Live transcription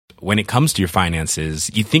when it comes to your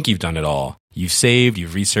finances, you think you've done it all. You've saved,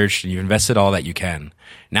 you've researched, and you've invested all that you can.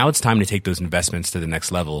 Now it's time to take those investments to the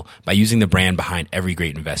next level by using the brand behind every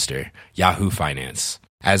great investor, Yahoo Finance.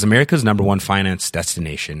 As America's #1 finance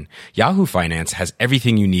destination, Yahoo Finance has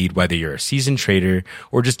everything you need, whether you're a seasoned trader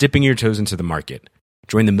or just dipping your toes into the market.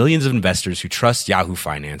 Join the millions of investors who trust Yahoo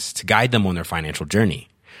Finance to guide them on their financial journey.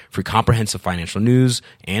 For comprehensive financial news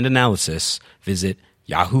and analysis, visit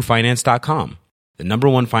yahoofinance.com, the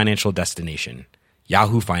 #1 financial destination,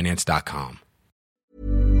 yahoofinance.com.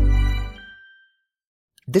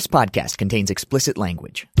 This podcast contains explicit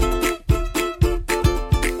language.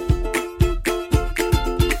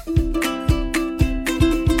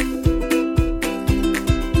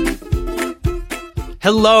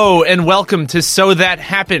 Hello and welcome to So That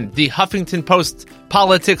Happened, the Huffington Post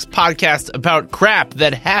politics podcast about crap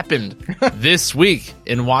that happened this week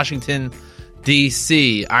in Washington,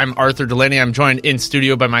 D.C. I'm Arthur Delaney. I'm joined in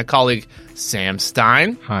studio by my colleague Sam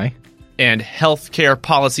Stein. Hi. And healthcare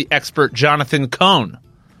policy expert Jonathan Cohn.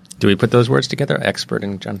 Do we put those words together? Expert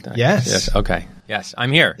and Jonathan? Yes. Okay. Yes,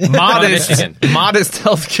 I'm here. Modest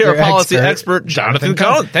healthcare policy expert Jonathan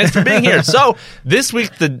Cohn. Thanks for being here. So this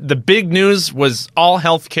week, the big news was all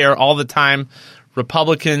healthcare all the time.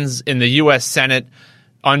 Republicans in the U.S. Senate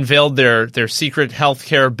unveiled their secret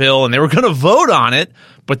healthcare bill, and they were going to vote on it,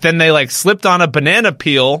 but then they slipped on a banana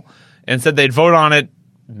peel and said they'd vote on it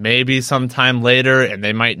maybe sometime later, and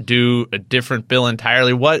they might do a different bill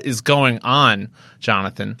entirely. What is going on,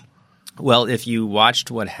 Jonathan? Well, if you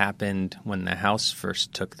watched what happened when the House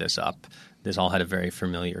first took this up, this all had a very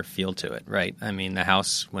familiar feel to it, right? I mean, the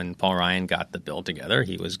House, when Paul Ryan got the bill together,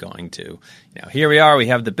 he was going to, here we are, we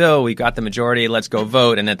have the bill, we got the majority, let's go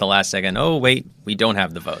vote. And at the last second, oh, wait, we don't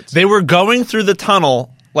have the votes. They were going through the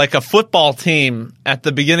tunnel like a football team at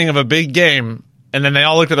the beginning of a big game. And then they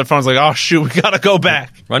all looked at their phones like, oh, shoot, we got to go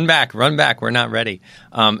back. Run back. We're not ready.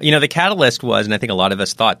 The catalyst was, and I think a lot of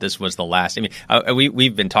us thought this was the last. I mean,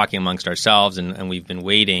 we've been talking amongst ourselves and we've been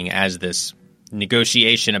waiting as this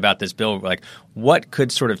negotiation about this bill, like what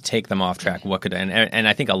could sort of take them off track? What could and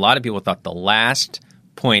I think a lot of people thought the last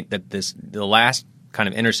point that the last kind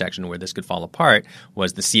of intersection where this could fall apart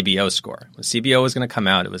was the CBO score. The CBO was going to come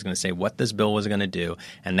out. It was going to say what this bill was going to do,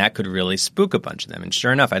 and that could really spook a bunch of them. And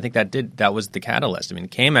sure enough, I think that was the catalyst. I mean,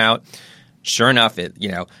 it came out. Sure enough,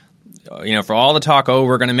 for all the talk,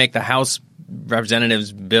 we're going to make the House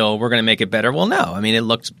Representatives bill, we're going to make it better. Well, no. I mean, it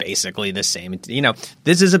looks basically the same.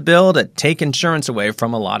 This is a bill to take insurance away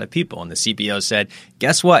from a lot of people. And the CBO said,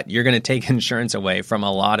 guess what? You're going to take insurance away from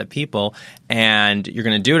a lot of people, and you're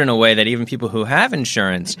going to do it in a way that even people who have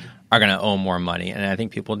insurance are going to owe more money. And I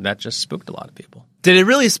think that just spooked a lot of people. Did it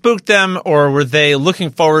really spook them, or were they looking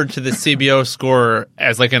forward to the CBO score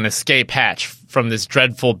as like an escape hatch from this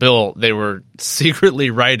dreadful bill they were secretly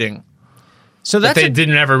writing? So that they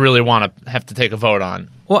didn't ever really want to have to take a vote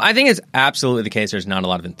on. Well, I think it's absolutely the case. There's not a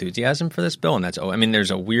lot of enthusiasm for this bill, and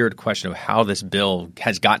there's a weird question of how this bill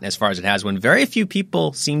has gotten as far as it has when very few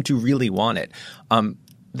people seem to really want it.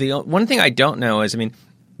 The one thing I don't know is,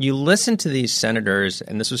 you listen to these senators,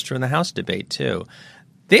 and this was true in the House debate too.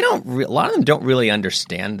 A lot of them don't really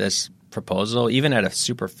understand this proposal, even at a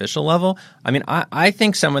superficial level. I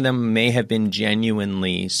think some of them may have been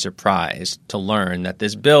genuinely surprised to learn that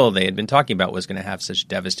this bill they had been talking about was going to have such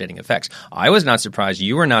devastating effects. I was not surprised.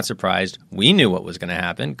 You were not surprised. We knew what was going to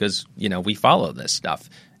happen because, we follow this stuff.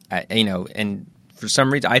 And for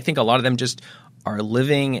some reason, I think a lot of them just are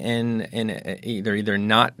living in either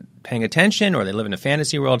not paying attention or they live in a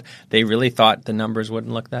fantasy world. They really thought the numbers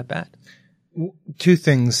wouldn't look that bad. Two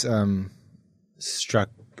things struck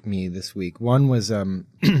me this week. One was a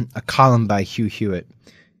column by Hugh Hewitt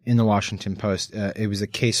in the Washington Post. It was a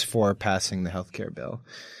case for passing the healthcare bill.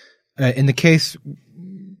 In the case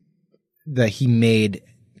that he made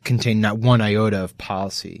contained not one iota of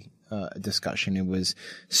policy discussion. It was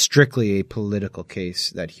strictly a political case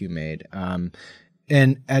that Hugh made.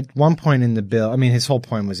 And at one point in the bill, his whole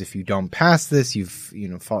point was if you don't pass this, you've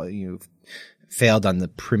failed on the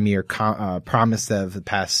premier promise of the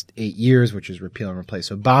past 8 years, which is repeal and replace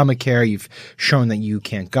Obamacare. You've shown that you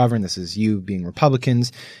can't govern. This is you being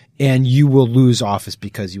Republicans, and you will lose office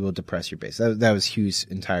because you will depress your base. That was Hugh's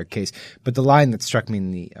entire case. But the line that struck me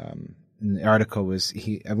in the article was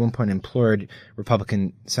he at one point implored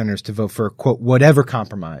Republican senators to vote for, quote, whatever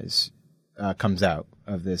compromise comes out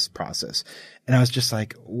of this process. And I was just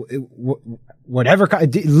like, whatever,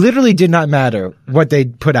 it literally did not matter what they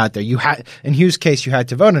put out there. You had, in Hugh's case, you had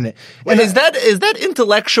to vote on it. And is that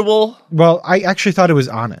intellectual? Well, I actually thought it was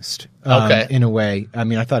honest. Okay. In a way. I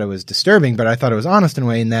mean, I thought it was disturbing, but I thought it was honest in a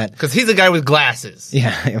way in that. Because he's a guy with glasses.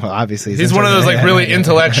 Yeah, well, obviously. He's one of those like really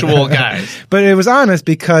intellectual guys. But it was honest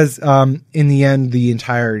because, in the end, the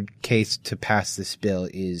entire case to pass this bill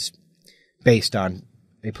is based on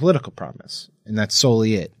a political promise. And that's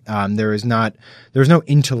solely it. There's no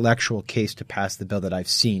intellectual case to pass the bill that I've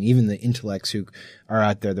seen. Even the intellects who are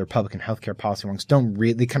out there, the Republican healthcare policy wonks, don't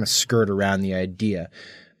really kind of skirt around the idea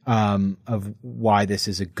of why this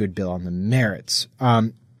is a good bill on the merits.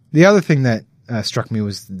 The other thing that struck me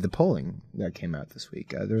was the polling that came out this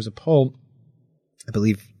week. There was a poll, I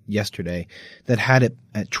believe yesterday, that had it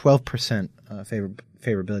at 12%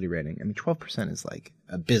 favorability rating. I mean, 12% is like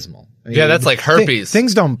abysmal. I mean, yeah, that's like herpes.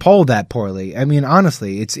 Things don't poll that poorly. I mean,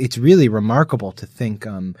 honestly, it's really remarkable to think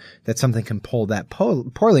that something can poll that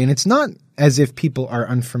poorly. And it's not as if people are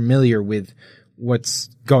unfamiliar with what's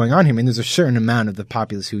going on here. I mean, there's a certain amount of the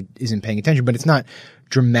populace who isn't paying attention, but it's not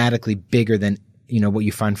dramatically bigger than what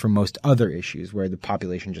you find for most other issues where the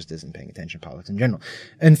population just isn't paying attention to politics in general.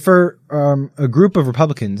 And for a group of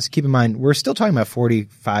Republicans, keep in mind, we're still talking about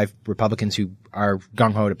 45 Republicans who are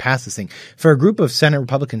gung-ho to pass this thing. For a group of Senate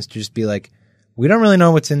Republicans to just be like, we don't really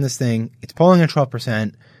know what's in this thing. It's polling at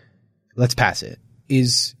 12%. Let's pass it,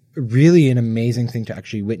 is really an amazing thing to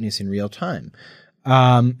actually witness in real time.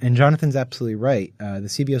 And Jonathan's absolutely right. The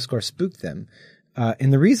CBO score spooked them.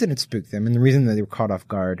 And the reason it spooked them and the reason that they were caught off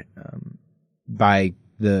guard by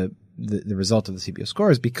the result of the CBO score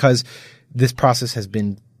is because this process has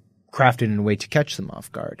been crafted in a way to catch them off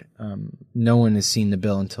guard. No one has seen the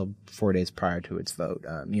bill until 4 days prior to its vote.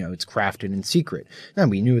 It's crafted in secret. Now,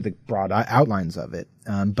 we knew the broad outlines of it,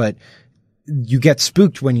 but you get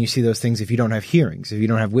spooked when you see those things if you don't have hearings, if you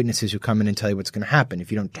don't have witnesses who come in and tell you what's going to happen,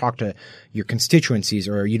 if you don't talk to your constituencies,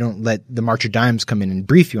 or you don't let the March of Dimes come in and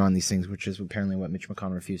brief you on these things, which is apparently what Mitch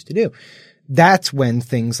McConnell refused to do. That's when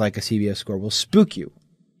things like a CBO score will spook you.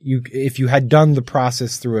 If you had done the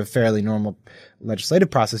process through a fairly normal legislative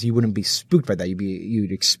process, you wouldn't be spooked by that.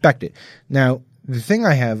 You'd expect it. Now,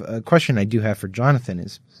 a question I do have for Jonathan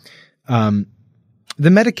is, the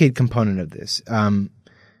Medicaid component of this.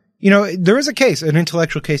 There is an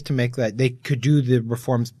intellectual case to make that they could do the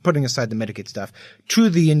reforms, putting aside the Medicaid stuff, to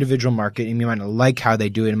the individual market, and you might not like how they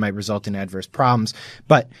do it. It might result in adverse problems,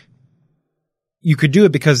 but you could do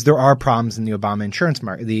it because there are problems in the Obama insurance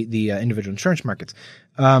market, the individual insurance markets.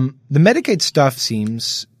 The Medicaid stuff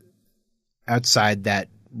seems outside that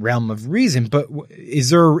realm of reason, but is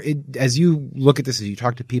there, as you look at this, as you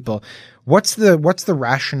talk to people, what's the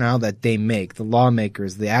rationale that they make, the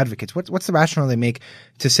lawmakers, the advocates, what's the rationale they make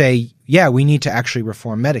to say, yeah, we need to actually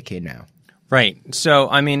reform Medicaid now? Right. So,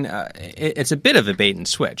 I mean, it's a bit of a bait and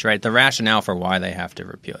switch, right? The rationale for why they have to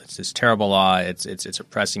repeal it. It's this terrible law. It's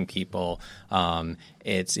oppressing people.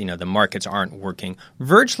 The markets aren't working.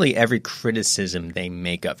 Virtually every criticism they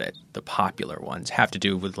make of it, the popular ones, have to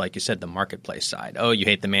do with, like you said, the marketplace side. Oh, you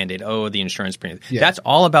hate the mandate. Oh, the insurance premium. Yeah. That's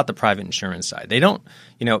all about the private insurance side. They don't,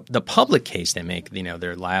 the public case they make,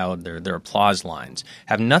 they're loud, their applause lines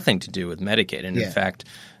have nothing to do with Medicaid. And in fact,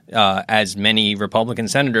 as many Republican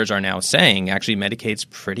senators are now saying, actually Medicaid's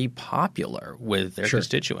pretty popular with their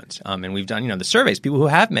constituents. And we've done, the surveys, people who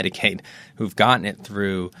have Medicaid, who've gotten it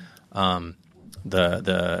through through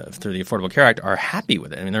the Affordable Care Act, are happy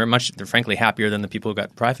with it. I mean, they're frankly happier than the people who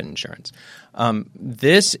got private insurance.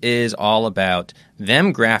 This is all about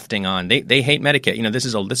them grafting on. They hate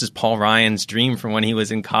Medicaid. This is Paul Ryan's dream from when he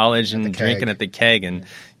was in college and drinking at the keg, and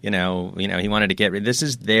he wanted to get rid. This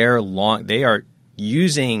is they are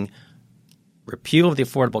using repeal of the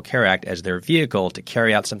Affordable Care Act as their vehicle to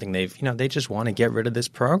carry out something they just want to get rid of this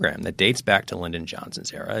program that dates back to Lyndon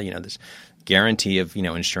Johnson's era, this guarantee of,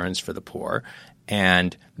 insurance for the poor.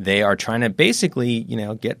 And they are trying to basically,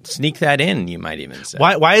 sneak that in, you might even say.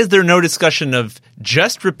 Why is there no discussion of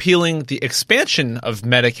just repealing the expansion of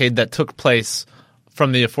Medicaid that took place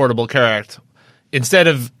from the Affordable Care Act instead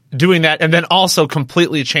of doing that and then also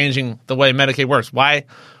completely changing the way Medicaid works?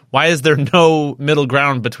 Why is there no middle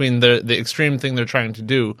ground between the extreme thing they're trying to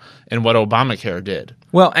do and what Obamacare did?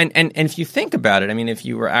 Well, and if you think about it, I mean, if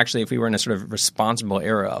we were in a sort of responsible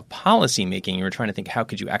era of policy making, you were trying to think, how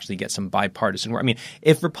could you actually get some bipartisan work? I mean,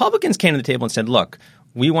 if Republicans came to the table and said, look,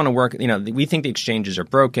 we want to work, we think the exchanges are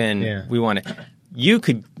broken. Yeah. We want to – you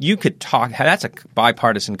could talk – that's a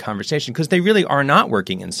bipartisan conversation because they really are not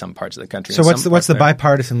working in some parts of the country. So what's the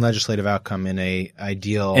bipartisan legislative outcome in an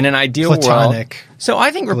ideal platonic world? So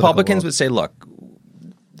I think Republicans would say, look,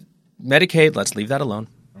 Medicaid, let's leave that alone.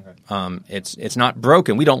 Okay. It's not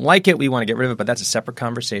broken. We don't like it. We want to get rid of it, but that's a separate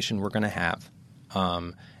conversation we're going to have.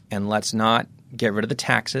 And let's not get rid of the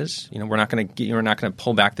taxes. We're not going to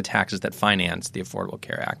pull back the taxes that finance the Affordable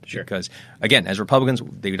Care Act because, again, as Republicans,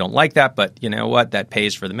 they don't like that. But you know what? That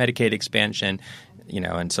pays for the Medicaid expansion.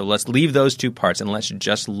 And so let's leave those two parts and let's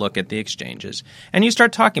just look at the exchanges. And you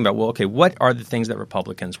start talking about, well, okay, what are the things that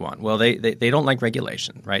Republicans want? Well, they don't like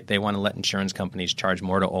regulation, right? They want to let insurance companies charge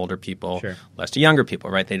more to older people, less to younger people,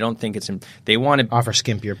 right? They don't think they want to offer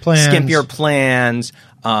skimpier plans.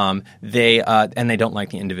 And they don't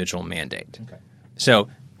like the individual mandate. Okay. So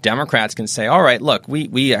Democrats can say, all right, look,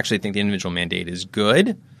 we actually think the individual mandate is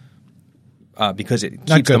good because it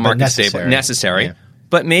keeps the market stable. Necessary. Yeah.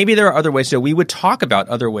 But maybe there are other ways. So we would talk about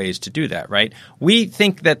other ways to do that, right? We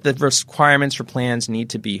think that the requirements for plans need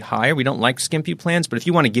to be higher. We don't like skimpy plans, but if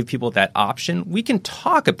you want to give people that option, we can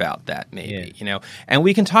talk about that maybe, And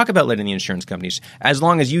we can talk about letting the insurance companies, as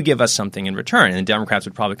long as you give us something in return. And the Democrats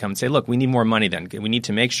would probably come and say, look, we need more money then. We need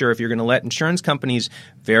to make sure if you're going to let insurance companies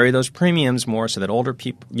vary those premiums more so that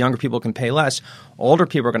younger people can pay less, older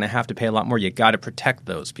people are going to have to pay a lot more. You got to protect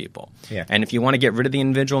those people. Yeah. And if you want to get rid of the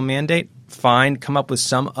individual mandate, fine, come up with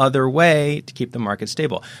some other way to keep the market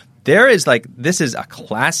stable. This is a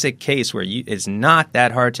classic case where it's not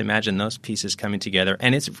that hard to imagine those pieces coming together.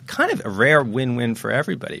 And it's kind of a rare win-win for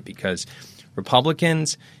everybody because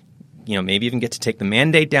Republicans, maybe even get to take the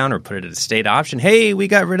mandate down or put it at a state option. Hey, we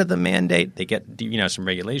got rid of the mandate. They get, some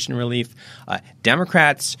regulation relief.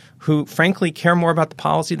 Democrats who, frankly, care more about the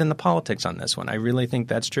policy than the politics on this one. I really think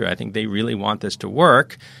that's true. I think they really want this to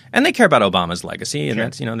work. And they care about Obama's legacy. And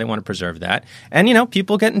that's, they want to preserve that. And,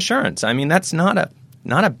 people get insurance. I mean, that's not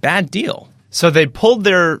a bad deal. So they pulled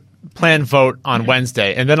their planned vote on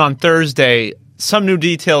Wednesday. And then on Thursday, some new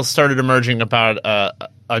details started emerging about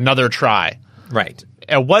another try. Right.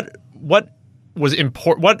 And what was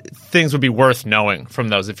important? What things would be worth knowing from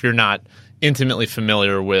those if you're not intimately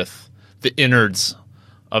familiar with the innards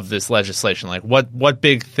of this legislation? Like, what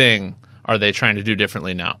big thing are they trying to do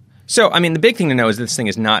differently now? So, I mean, the big thing to know is this thing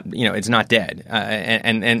is not, it's not dead.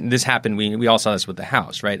 And this happened. We all saw this with the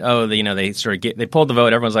House, right? Oh, they they pulled the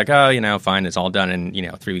vote. Everyone's like, oh, fine, it's all done.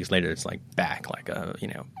 And 3 weeks later, it's like back, like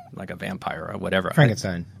a vampire or whatever.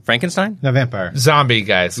 Frankenstein. No, vampire. Zombie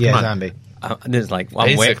guys. Yeah, zombie. This is like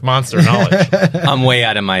basic monster knowledge. I'm way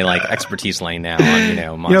out of my expertise lane now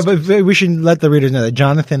on monsters. But we should let the readers know that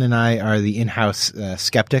Jonathan and I are the in-house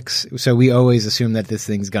skeptics, so we always assume that this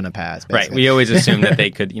thing's gonna pass. Basically. Right. We always assume that they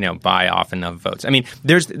could buy off enough votes. I mean,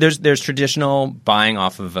 there's traditional buying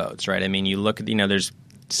off of votes, right? I mean, you look at there's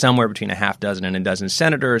somewhere between a half dozen and a dozen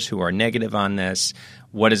senators who are negative on this.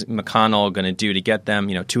 What is McConnell going to do to get them?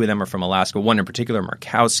 2 of them are from Alaska. One in particular,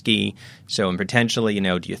 Murkowski. So, and potentially,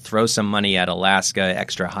 do you throw some money at Alaska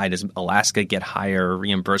extra high? Does Alaska get higher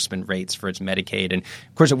reimbursement rates for its Medicaid? And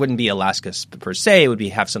of course, it wouldn't be Alaska per se. It would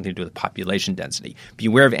have something to do with population density.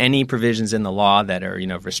 Beware of any provisions in the law that are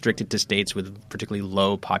restricted to states with particularly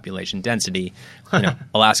low population density.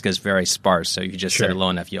 Alaska is very sparse, so you just set it low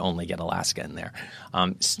enough, you only get Alaska in there.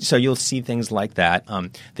 So you'll see things like that.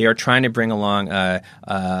 They are trying to bring along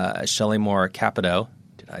Shelley Moore Capito.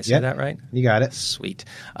 Did I say that right? You got it. Sweet. See,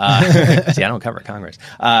 I don't cover Congress.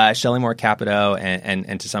 Shelley Moore Capito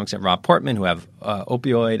and to some extent Rob Portman, who have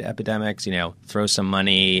opioid epidemics. Throw some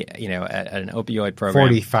money, at an opioid program.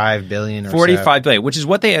 $45 billion. $45 billion, which is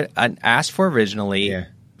what they had asked for originally. Yeah.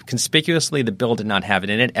 Conspicuously, the bill did not have it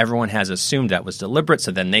in it. Everyone has assumed that was deliberate,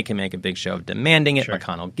 so then they can make a big show of demanding it. Sure.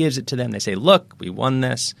 McConnell gives it to them. They say, look, we won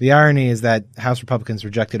this. The irony is that House Republicans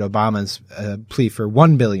rejected Obama's plea for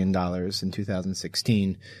 $1 billion in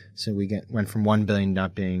 2016. So we went from $1 billion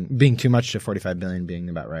not being too much to $45 billion being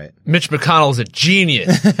about right. Mitch McConnell is a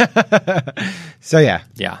genius. So yeah.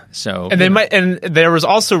 Yeah. So and and there was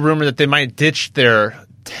also rumor that they might ditch their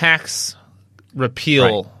tax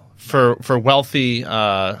repeal for wealthy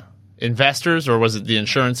investors, or was it the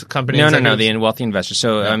insurance companies? No, the wealthy investors.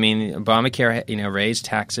 So, I mean, Obamacare, raised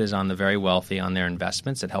taxes on the very wealthy on their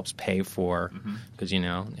investments. It helps pay for, because,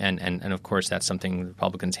 and of course that's something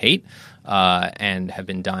Republicans hate and have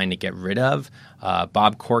been dying to get rid of.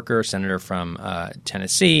 Bob Corker, senator from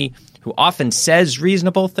Tennessee, who often says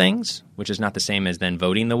reasonable things, which is not the same as then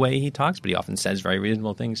voting the way he talks, but he often says very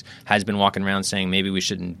reasonable things, has been walking around saying maybe we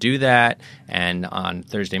shouldn't do that. And on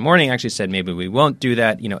Thursday morning actually said maybe we won't do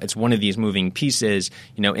that. It's one of these moving pieces.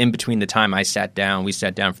 In between the time we sat down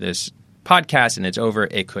for this podcast and it's over,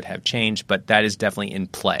 it could have changed, but that is definitely in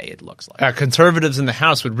play, it looks like. Conservatives in the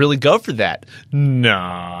House would really go for that.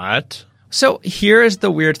 Not. So here's the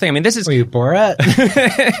weird thing. I mean, this is... Were you Borat?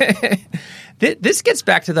 This gets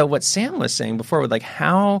back to what Sam was saying before with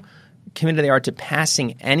how committed they are to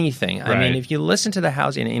passing anything. I mean, if you listen to the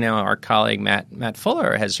House, our colleague Matt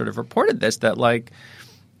Fuller has sort of reported this, that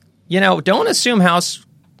don't assume House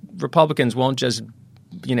Republicans won't just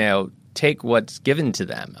take what's given to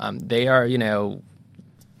them. They are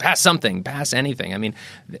pass something, pass anything. I mean,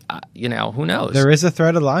 who knows? There is a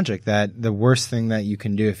thread of logic that the worst thing that you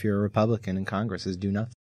can do if you're a Republican in Congress is do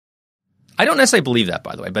nothing. I don't necessarily believe that,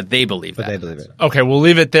 by the way, but they believe that. But they believe it. Okay, we'll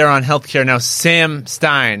leave it there on healthcare. Now, Sam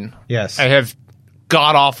Stein. Yes. I have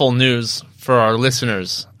god-awful news for our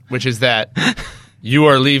listeners, which is that you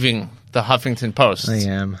are leaving the Huffington Post. I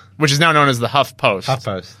am. Which is now known as the Huff Post. Huff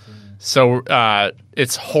Post. So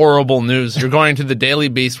it's horrible news. You're going to the Daily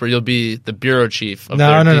Beast, where you'll be the bureau chief of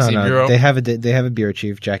their DC bureau. They have a bureau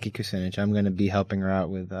chief, Jackie Kucinich. I'm going to be helping her out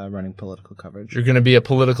with running political coverage. You're going to be a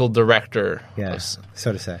political director. Yes,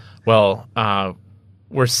 so to say. Well,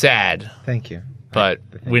 we're sad. Thank you. But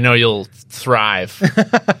we know you'll thrive.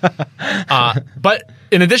 But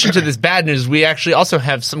in addition to this bad news, we actually also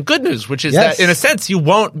have some good news, which is that, in a sense, you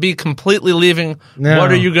won't be completely leaving. No.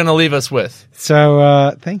 What are you going to leave us with?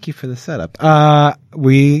 So thank you for the setup.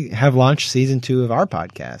 We have launched season 2 of our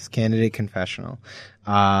podcast, Candidate Confessional.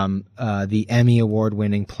 The Emmy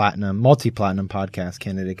award-winning multi-platinum podcast,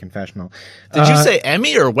 Candidate Confessional. Did you say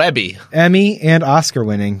Emmy or Webby? Emmy and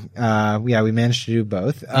Oscar-winning. We managed to do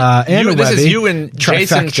both. And this Webby, is you and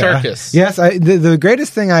Jason Cherkis. Yes, the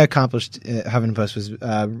greatest thing I accomplished at Huffington Post was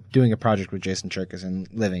doing a project with Jason Cherkis and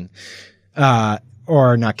living.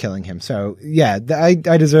 Or not killing him. So, yeah, I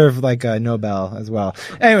deserve a Nobel as well.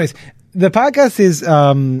 Anyways, the podcast is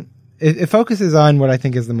it focuses on what I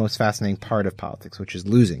think is the most fascinating part of politics, which is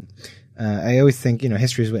losing. I always think,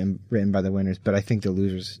 history is written by the winners, but I think the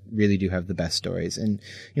losers really do have the best stories. And,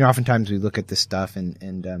 oftentimes we look at this stuff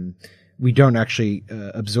and we don't actually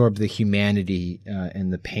absorb the humanity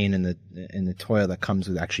and the pain and the toil that comes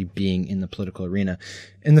with actually being in the political arena.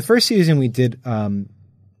 In the first season, we did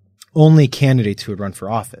only candidates who had run for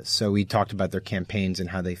office. So we talked about their campaigns and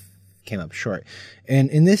how they came up short. And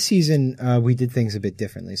in this season, we did things a bit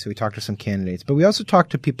differently. So we talked to some candidates, but we also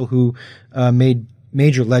talked to people who made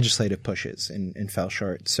major legislative pushes and fell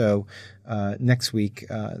short. So next week,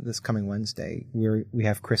 this coming Wednesday, we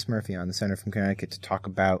have Chris Murphy on, the Senator from Connecticut, to talk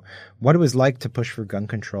about what it was like to push for gun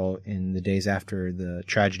control in the days after the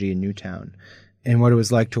tragedy in Newtown and what it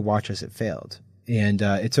was like to watch as it failed. And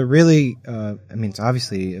it's a really, it's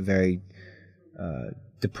obviously a very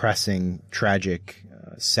depressing, tragic,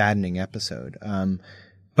 saddening episode.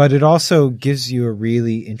 But it also gives you a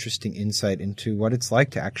really interesting insight into what it's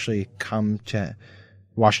like to actually come to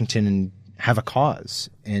Washington and have a cause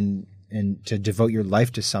and to devote your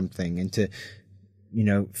life to something and to,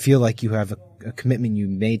 feel like you have a commitment you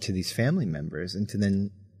made to these family members and to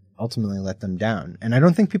then ultimately let them down. And I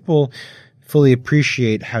don't think people fully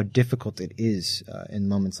appreciate how difficult it is in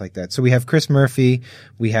moments like that. So we have Chris Murphy,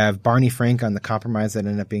 we have Barney Frank on the compromise that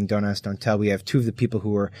ended up being Don't Ask, Don't Tell. We have two of the people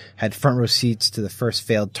who had front row seats to the first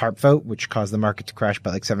failed TARP vote, which caused the market to crash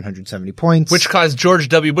by 770 points. Which caused George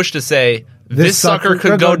W. Bush to say, this sucker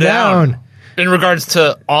could go down. In regards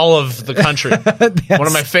to all of the country. Yes. One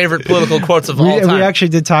of my favorite political quotes of all time. We actually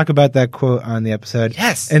did talk about that quote on the episode.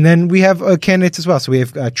 Yes. And then we have candidates as well. So we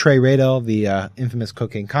have Trey Radel, the infamous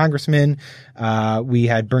cocaine congressman. We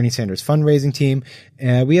had Bernie Sanders' fundraising team.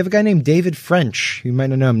 We have a guy named David French, you might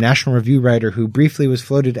not know him, National Review writer, who briefly was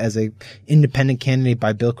floated as a independent candidate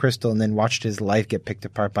by Bill Kristol and then watched his life get picked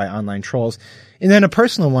apart by online trolls. And then a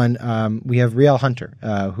personal one, we have Rielle Hunter,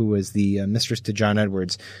 who was the mistress to John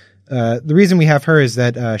Edwards. The reason we have her is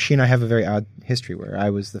that she and I have a very odd history where I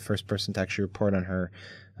was the first person to actually report on her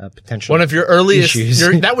potential one of your earliest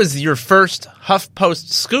issues. That was your first HuffPost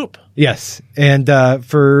scoop. Yes. And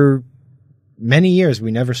for many years,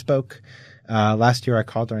 we never spoke. Last year, I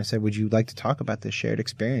called her and I said, would you like to talk about this shared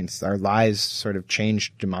experience? Our lives sort of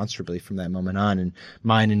changed demonstrably from that moment on, and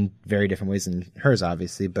mine in very different ways than hers,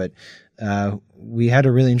 obviously. But we had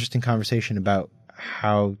a really interesting conversation about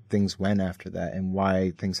how things went after that and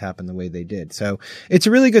why things happened the way they did. So it's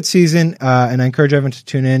a really good season, and I encourage everyone to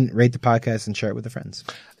tune in, rate the podcast, and share it with their friends.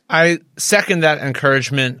 I second that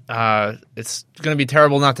encouragement. It's going to be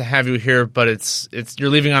terrible not to have you here, but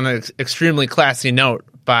you're leaving on an extremely classy note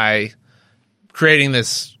by creating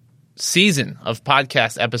this season of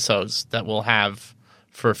podcast episodes that we'll have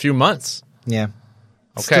for a few months. Yeah.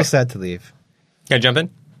 Okay. Still sad to leave. Can I jump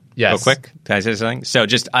in? Yes. Real quick. Can I say something? So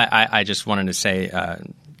I just wanted to say,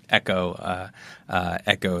 echo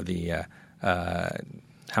the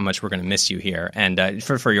how much we're going to miss you here. And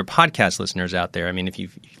for your podcast listeners out there, I mean, if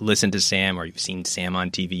you've listened to Sam or you've seen Sam on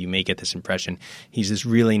TV, you may get this impression. He's this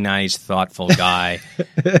really nice, thoughtful guy.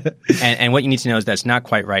 and what you need to know is that's not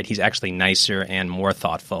quite right. He's actually nicer and more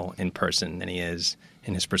thoughtful in person than he is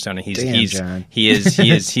in his persona. He's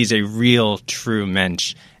a real, true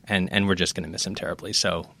mensch, and we're just going to miss him terribly.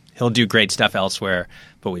 So he'll do great stuff elsewhere,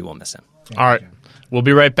 but we will miss him. All right. We'll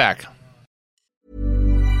be right back.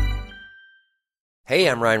 Hey,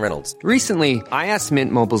 I'm Ryan Reynolds. Recently, I asked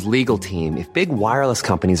Mint Mobile's legal team if big wireless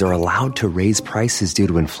companies are allowed to raise prices due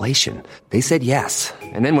to inflation. They said yes.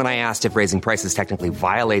 And then when I asked if raising prices technically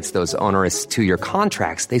violates those onerous 2-year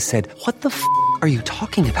contracts, they said, "What the f*** are you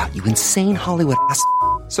talking about, you insane Hollywood ass?"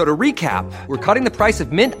 So to recap, we're cutting the price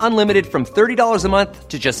of Mint Unlimited from $30 a month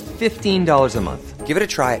to just $15 a month. Give it a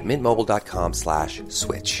try at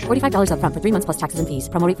mintmobile.com/switch. $45 up front for 3 months plus taxes and fees.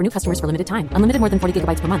 Promo rate for new customers for limited time. Unlimited more than 40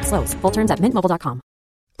 gigabytes per month. Slows full terms at mintmobile.com.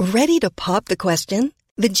 Ready to pop the question?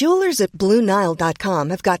 The jewelers at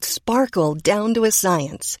BlueNile.com have got sparkle down to a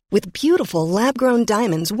science with beautiful lab-grown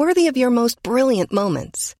diamonds worthy of your most brilliant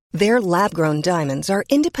moments. Their lab-grown diamonds are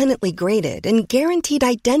independently graded and guaranteed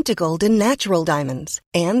identical to natural diamonds.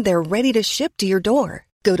 And they're ready to ship to your door.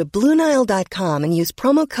 Go to BlueNile.com and use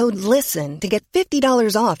promo code LISTEN to get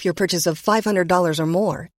 $50 off your purchase of $500 or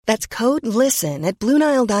more. That's code LISTEN at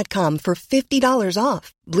BlueNile.com for $50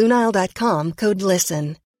 off. BlueNile.com, code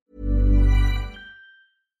LISTEN.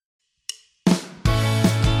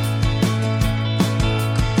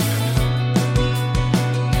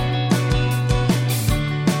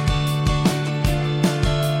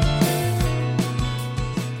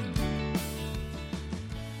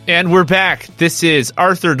 And we're back. This is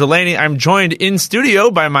Arthur Delaney. I'm joined in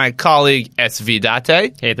studio by my colleague, SV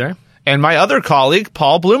Date. Hey there. And my other colleague,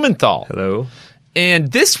 Paul Blumenthal. Hello.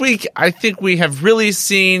 And this week, I think we have really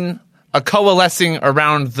seen a coalescing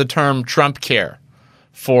around the term Trump care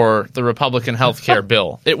for the Republican health care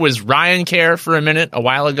bill. It was Ryan care for a minute, a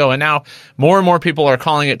while ago, and now more and more people are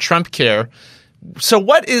calling it Trump care. So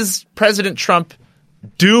what is President Trump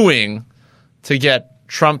doing to get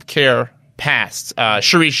Trump care passed?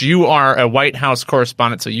 Shirish, you are a White House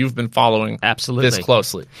correspondent, so you've been following this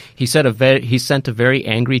closely. He sent a very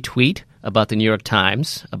angry tweet about the New York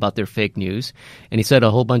Times, about their fake news, and he said a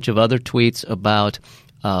whole bunch of other tweets about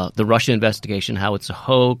the Russia investigation, how it's a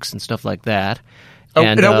hoax and stuff like that.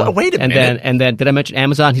 Wait a minute. And then did I mention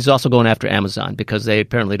Amazon? He's also going after Amazon because they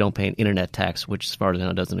apparently don't pay an internet tax, which as far as I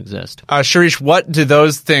know doesn't exist. Shirish, what do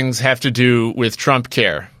those things have to do with Trump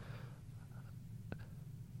care?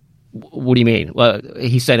 What do you mean? Well,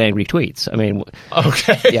 he sent angry tweets. I mean,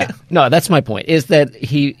 okay, yeah, no, that's my point. Is that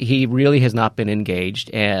he really has not been engaged,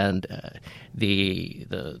 and the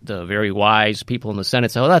very wise people in the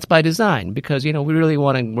Senate say, "Oh, that's by design," because we really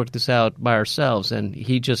want to work this out by ourselves, and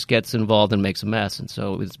he just gets involved and makes a mess, and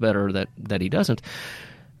so it's better that he doesn't.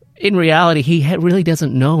 In reality, he really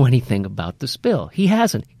doesn't know anything about this bill. He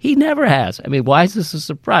hasn't. He never has. I mean, why is this a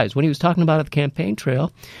surprise? When he was talking about it at the campaign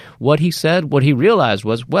trail, what he said, what he realized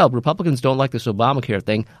was, well, Republicans don't like this Obamacare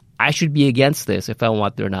thing. I should be against this if I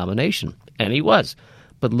want their nomination. And he was.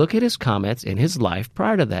 But look at his comments in his life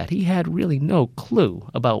prior to that. He had really no clue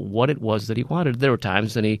about what it was that he wanted. There were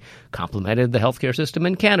times that he complimented the healthcare system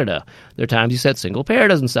in Canada. There are times he said single payer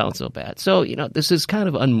doesn't sound so bad. So, this is kind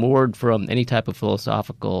of unmoored from any type of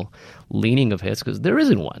philosophical leaning of his because there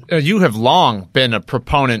isn't one. You have long been a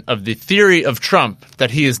proponent of the theory of Trump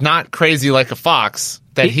that he is not crazy like a fox,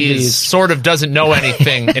 that he sort of doesn't know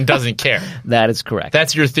anything and doesn't care. That is correct.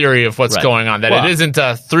 That's your theory of what's going on, that it isn't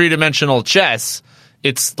a three-dimensional chess.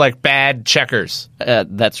 It's like bad checkers.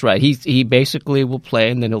 That's right. He basically will play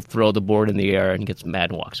and then he'll throw the board in the air and gets mad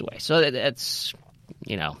and walks away. So that's,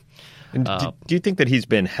 And do you think that he's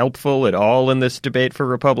been helpful at all in this debate for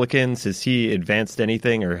Republicans? Has he advanced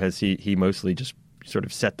anything, or has he mostly just sort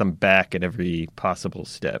of set them back at every possible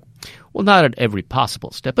step? Well, not at every possible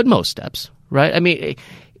step, but most steps, right? I mean,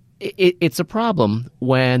 it's a problem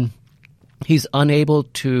when he's unable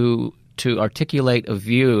to articulate a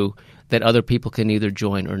view that other people can either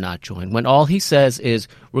join or not join. When all he says is,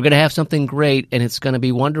 we're going to have something great and it's going to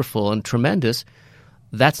be wonderful and tremendous,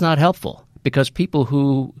 that's not helpful because people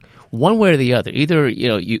who, one way or the other, either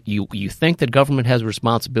you think that government has a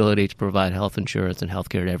responsibility to provide health insurance and health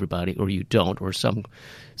care to everybody, or you don't, or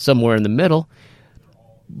somewhere in the middle.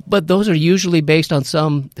 But those are usually based on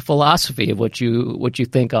some philosophy of what you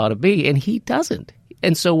think ought to be, and he doesn't.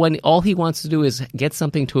 And so when all he wants to do is get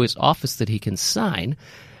something to his office that he can sign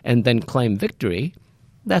and then claim victory,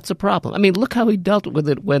 that's a problem. I mean, look how he dealt with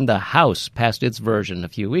it when the House passed its version a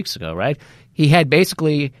few weeks ago, right? He had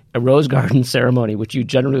basically a Rose Garden ceremony, which you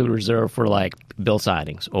generally reserve for like bill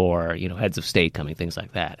signings or, heads of state coming, things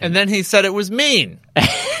like that. And then he said it was mean.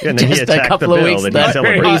 And then Just a couple of weeks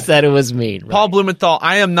later, he said it was mean. Right? Paul Blumenthal,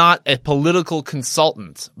 I am not a political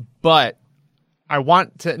consultant, but I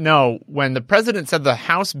want to know, when the president said the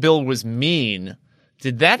House bill was mean,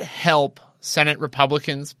 did that help Senate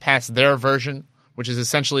Republicans pass their version, which is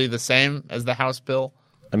essentially the same as the House bill?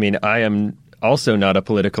 I mean, I am also not a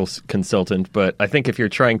political consultant, but I think if you're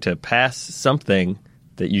trying to pass something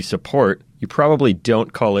that you support, you probably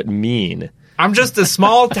don't call it mean. I'm just a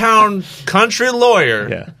small town country lawyer.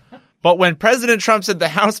 Yeah. But when President Trump said the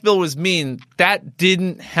House bill was mean, that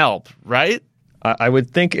didn't help, right? I would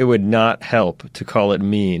think it would not help to call it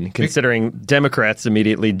mean, considering Democrats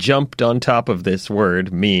immediately jumped on top of this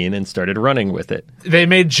word, mean, and started running with it. They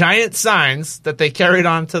made giant signs that they carried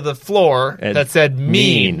onto the floor that said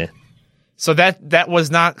mean. So that was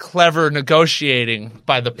not clever negotiating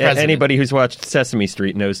by the president. Anybody who's watched Sesame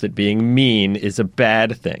Street knows that being mean is a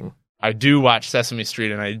bad thing. I do watch Sesame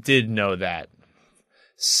Street, and I did know that.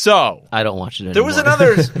 So I don't watch it anymore. There was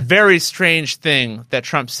another very strange thing that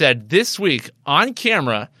Trump said this week on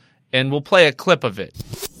camera, and we'll play a clip of it.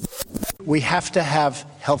 We have to have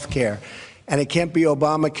health care, and it can't be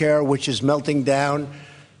Obamacare, which is melting down.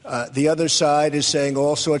 The other side is saying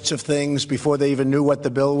all sorts of things before they even knew what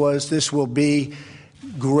the bill was. This will be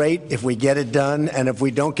great if we get it done, and if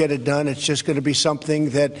we don't get it done, it's just going to be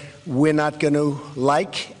something that we're not going to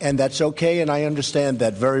like, and that's okay, and I understand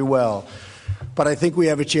that very well. But I think we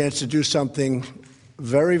have a chance to do something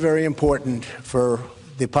very, very important for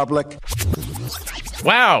the public.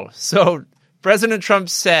 Wow. So President Trump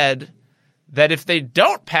said that if they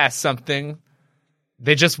don't pass something,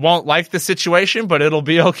 they just won't like the situation, but it'll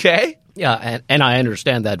be okay? Yeah, and I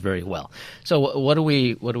understand that very well. So what do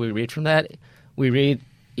we read from that? We read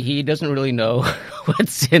he doesn't really know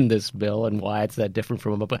what's in this bill and why it's that different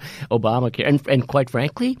from Obamacare. And quite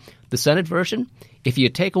frankly, the Senate version, if you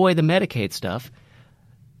take away the Medicaid stuff,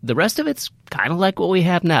 the rest of it's kind of like what we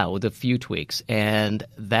have now with a few tweaks. And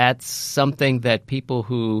that's something that people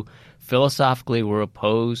who philosophically were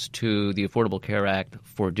opposed to the Affordable Care Act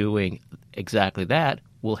for doing exactly that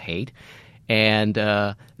will hate. And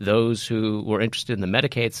those who were interested in the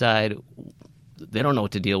Medicaid side, they don't know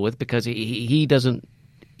what to deal with because he doesn't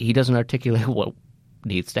articulate what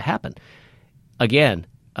needs to happen. Again,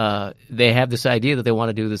 they have this idea that they want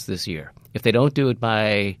to do this year. If they don't do it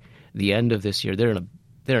by the end of this year, they're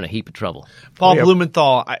in a heap of trouble. Paul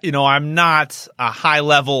Blumenthal, I'm not a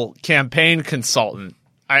high-level campaign consultant.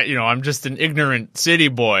 I'm just an ignorant city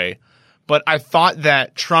boy. But I thought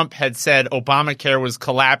that Trump had said Obamacare was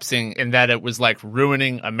collapsing and that it was like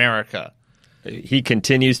ruining America. He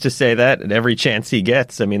continues to say that at every chance he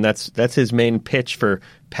gets. I mean, that's his main pitch for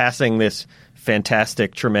passing this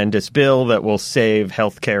fantastic, tremendous bill that will save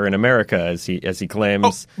health care in America, as he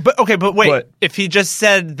claims. But wait. If he just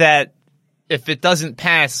said that if it doesn't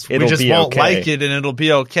pass, we just won't like it and it'll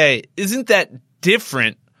be okay, isn't that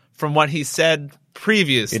different from what he said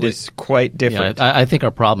previously? It is quite different. Yeah, I think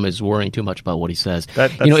our problem is worrying too much about what he says.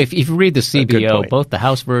 If you read the CBO, both the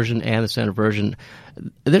House version and the Senate version,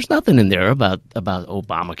 there's nothing in there about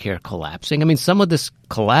Obamacare collapsing. I mean, some of this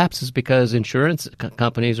collapse is because insurance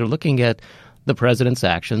companies are looking at the president's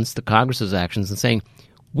actions, the Congress's actions, and saying,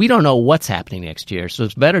 we don't know what's happening next year, so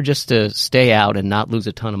it's better just to stay out and not lose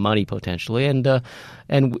a ton of money potentially,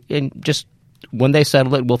 and just when they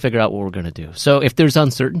settle it, we'll figure out what we're going to do. So if there's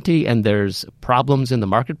uncertainty and there's problems in the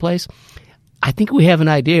marketplace, I think we have an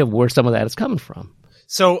idea of where some of that is coming from.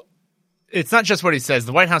 So it's not just what he says.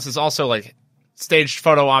 The White House is also like staged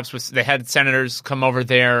photo ops. They had senators come over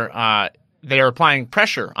there. They are applying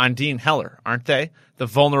pressure on Dean Heller, aren't they? The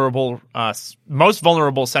most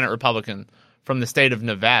vulnerable Senate Republican from the state of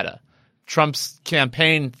Nevada. Trump's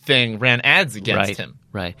campaign thing ran ads against him.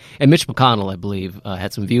 Right. And Mitch McConnell, I believe,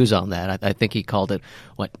 had some views on that. I think he called it,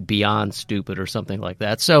 beyond stupid or something like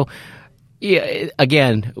that. So, yeah,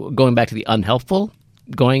 again, going back to the unhelpful,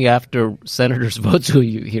 going after senators' votes who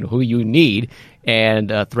you need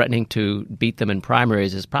and threatening to beat them in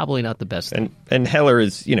primaries is probably not the best thing. And Heller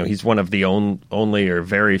is, he's one of the only or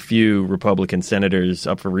very few Republican senators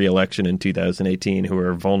up for re-election in 2018 who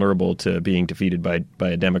are vulnerable to being defeated by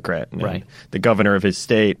a Democrat. And right. The governor of his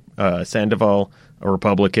state, Sandoval, a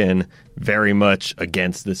Republican, very much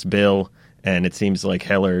against this bill. And it seems like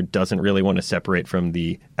Heller doesn't really want to separate from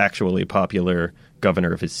the actually popular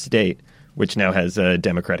governor of his state. which now has a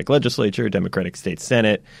Democratic legislature, Democratic state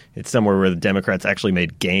senate. It's somewhere where the Democrats actually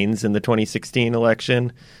made gains in the 2016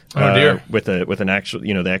 election. Oh dear! With an actual,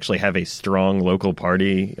 they actually have a strong local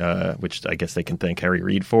party, which I guess they can thank Harry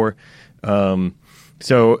Reid for.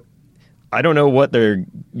 So I don't know what they're,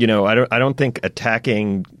 I don't think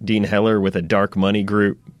attacking Dean Heller with a dark money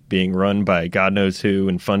group being run by God knows who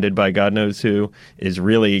and funded by God knows who is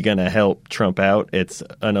really going to help Trump out. It's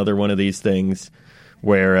another one of these things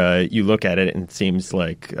where you look at it and it seems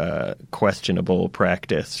like questionable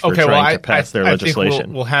practice for trying to pass their legislation. I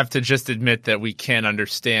think we'll have to just admit that we can't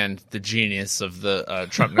understand the genius of the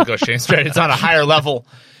Trump negotiating strategy. It's on a higher level.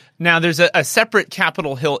 Now, there's a separate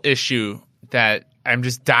Capitol Hill issue that I'm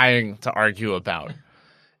just dying to argue about.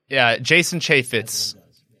 Jason Chaffetz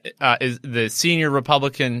is the senior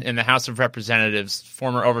Republican in the House of Representatives,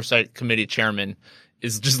 former Oversight Committee chairman,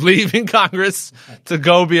 is just leaving Congress to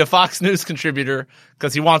go be a Fox News contributor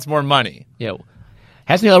because he wants more money. Yeah.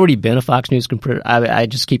 Hasn't he already been a Fox News contributor? I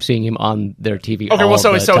just keep seeing him on their TV Okay, all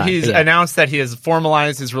so the time. he's announced that he has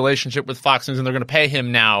formalized his relationship with Fox News and they're going to pay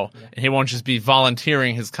him now, and he won't just be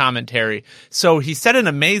volunteering his commentary. So he said an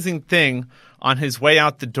amazing thing on his way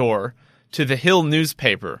out the door to the Hill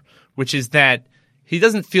newspaper, which is that he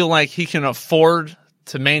doesn't feel like he can afford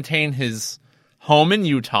to maintain his home in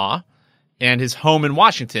Utah and his home in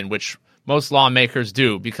Washington, which most lawmakers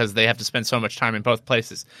do because they have to spend so much time in both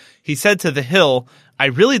places. He said to The Hill, "I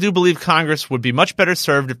really do believe Congress would be much better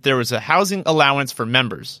served if there was a housing allowance for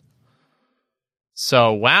members."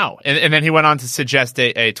 So, wow. And then he went on to suggest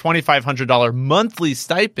a $2,500 monthly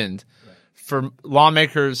stipend for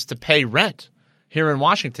lawmakers to pay rent here in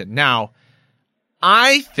Washington. Now,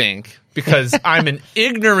 I think, because I'm an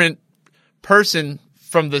ignorant person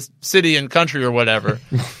from the city and country or whatever,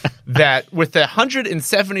 that with a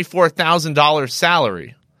 $174,000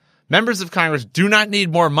 salary, members of Congress do not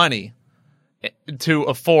need more money to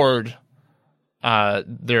afford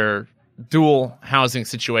their dual housing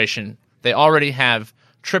situation. They already have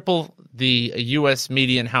triple the U.S.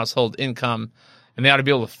 median household income, and they ought to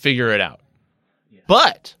be able to figure it out.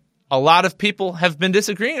 But a lot of people have been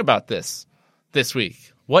disagreeing about this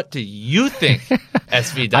week. What do you think,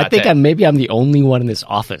 SV Date? I think maybe I'm the only one in this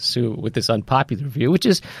office with this unpopular view, which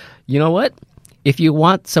is, you know what? If you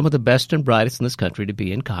want some of the best and brightest in this country to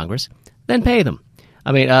be in Congress, then pay them.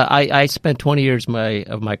 I mean, I spent 20 years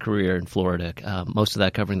of my career in Florida, most of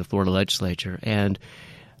that covering the Florida legislature, and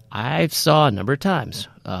I saw a number of times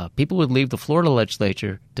people would leave the Florida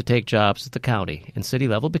legislature to take jobs at the county and city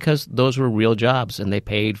level because those were real jobs and they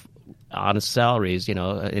paid honest salaries,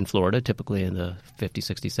 in Florida, typically in the 50,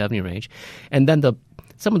 60, 70 range. And then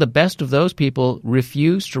some of the best of those people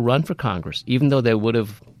refused to run for Congress, even though they would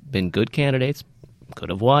have been good candidates, could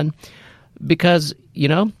have won, because,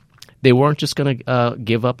 they weren't just going to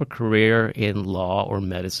give up a career in law or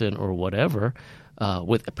medicine or whatever,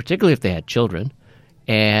 particularly if they had children,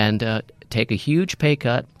 and take a huge pay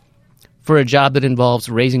cut for a job that involves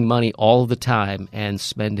raising money all the time and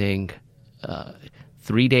spending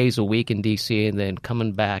 3 days a week in D.C. and then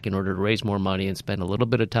coming back in order to raise more money and spend a little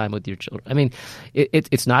bit of time with your children. I mean,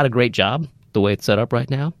 it's not a great job the way it's set up right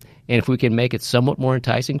now. And if we can make it somewhat more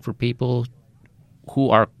enticing for people who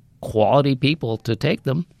are quality people to take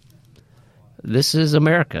them, this is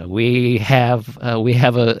America. We have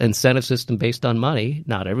an incentive system based on money.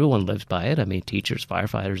 Not everyone lives by it. I mean, teachers,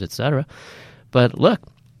 firefighters, etc. But look,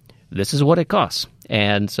 this is what it costs.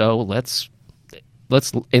 And so let's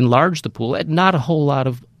enlarge the pool and not a whole lot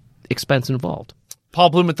of expense involved.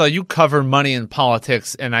 Paul Blumenthal, you cover money in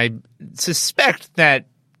politics, and I suspect that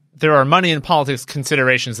there are money in politics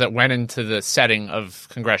considerations that went into the setting of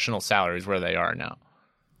congressional salaries where they are now.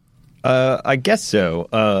 I guess so.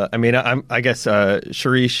 I guess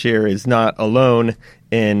Sharice here is not alone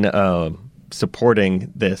in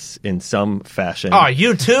supporting this in some fashion. Oh,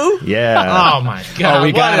 you too? Yeah. Oh, my God. Oh,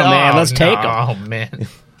 we got him, man. Let's take him. Oh, man.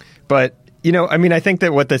 But I think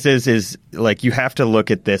that what this is like you have to look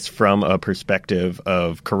at this from a perspective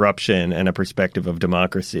of corruption and a perspective of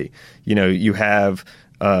democracy. You have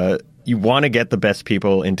you want to get the best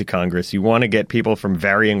people into Congress. You want to get people from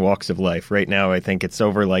varying walks of life. Right now, I think it's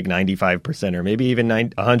over like 95% or maybe even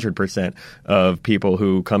 100% of people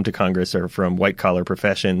who come to Congress are from white-collar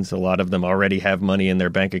professions. A lot of them already have money in their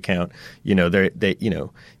bank account.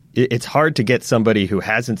 It's hard to get somebody who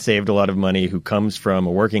hasn't saved a lot of money, who comes from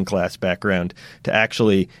a working class background, to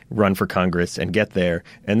actually run for Congress and get there.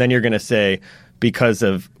 And then you're going to say, because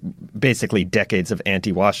of basically decades of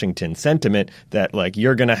anti-Washington sentiment, that like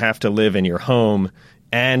you're going to have to live in your home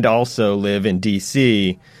and also live in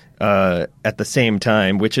D.C. at the same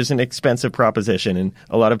time, which is an expensive proposition. And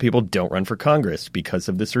a lot of people don't run for Congress because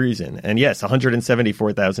of this reason. And yes,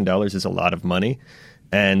 $174,000 is a lot of money.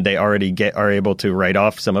 And they already are able to write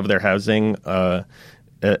off some of their housing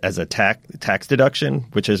as a tax deduction,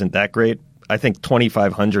 which isn't that great. I think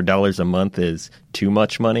 $2,500 a month is too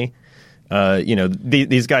much money.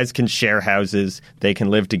 These guys can share houses, they can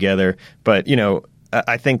live together. But,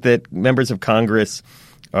 I think that members of Congress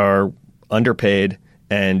are underpaid,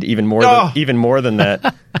 and even more than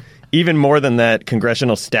that. Even more than that,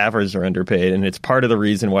 congressional staffers are underpaid, and it's part of the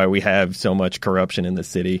reason why we have so much corruption in the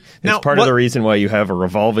city. It's part of the reason why you have a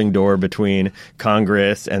revolving door between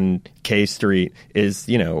Congress and K Street. Is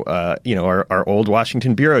our old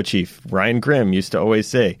Washington bureau chief Ryan Grimm used to always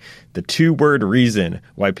say the 2-word reason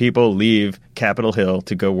why people leave Capitol Hill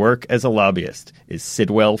to go work as a lobbyist is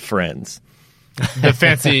Sidwell Friends, the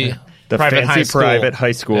fancy. The private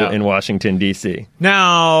high school in Washington, D.C.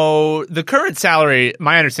 Now, the current salary,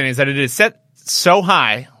 my understanding is that it is set so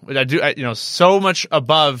high, so much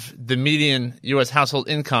above the median U.S. household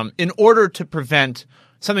income in order to prevent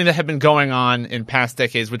something that had been going on in past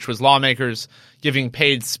decades, which was lawmakers giving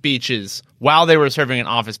paid speeches while they were serving in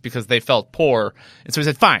office because they felt poor. And so he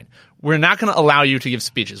said, fine, we're not going to allow you to give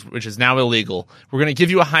speeches, which is now illegal. We're going to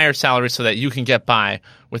give you a higher salary so that you can get by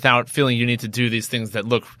without feeling you need to do these things that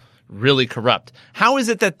look really corrupt. How is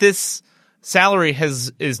it that this salary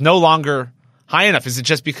is no longer high enough? Is it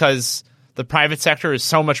just because the private sector is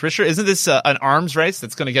so much richer? Isn't this an arms race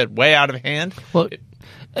that's going to get way out of hand? Well,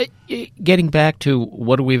 getting back to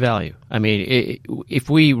what do we value? I mean, if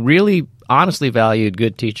we really honestly valued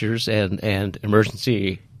good teachers and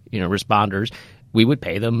emergency responders, we would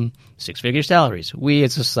pay them 6-figure salaries. We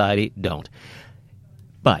as a society don't.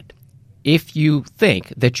 But if you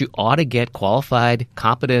think that you ought to get qualified,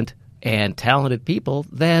 competent, and talented people,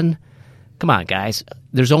 then come on, guys.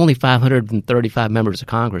 There's only 535 members of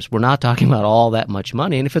Congress. We're not talking about all that much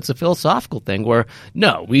money. And if it's a philosophical thing where,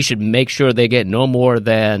 no, we should make sure they get no more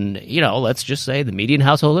than, let's just say the median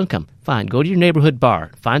household income. Fine, go to your neighborhood bar.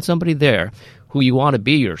 Find somebody there who you want to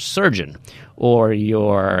be your surgeon or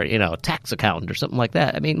your, tax accountant or something like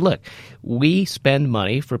that. I mean, look, we spend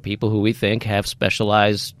money for people who we think have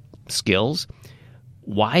specialized skills.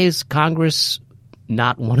 Why is Congress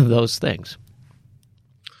not one of those things?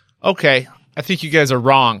 Okay, I think you guys are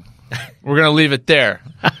wrong. We're going to leave it there.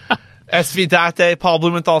 SV Date, Paul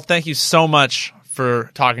Blumenthal, thank you so much for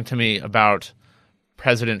talking to me about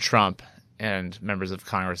President Trump and members of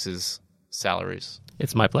Congress's salaries.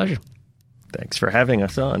 It's my pleasure. Thanks for having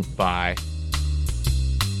us on. Bye.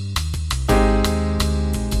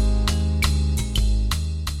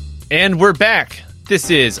 And we're back. This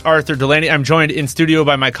is Arthur Delaney. I'm joined in studio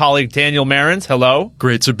by my colleague Daniel Marins. Hello.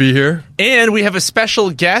 Great to be here. And we have a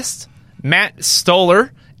special guest, Matt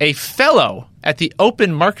Stoller, a fellow at the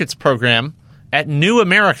Open Markets Program at New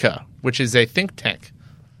America, which is a think tank.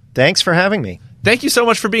 Thanks for having me. Thank you so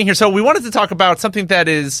much for being here. So we wanted to talk about something that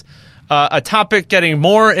is a topic getting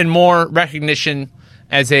more and more recognition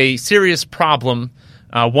as a serious problem,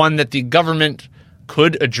 one that the government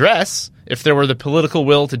could address if there were the political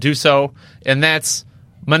will to do so, and that's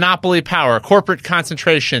monopoly power, corporate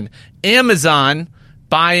concentration. Amazon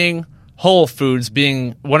buying Whole Foods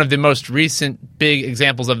being one of the most recent big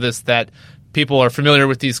examples of this, that people are familiar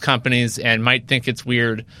with these companies and might think it's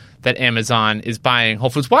weird that Amazon is buying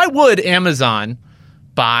Whole Foods. Why would Amazon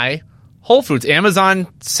buy Whole Foods? Amazon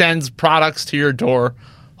sends products to your door.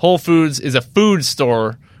 Whole Foods is a food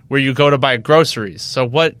store where you go to buy groceries. So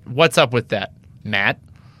what's up with that, Matt?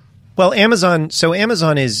 Well, Amazon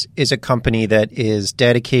is a company that is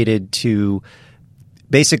dedicated to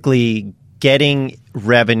basically getting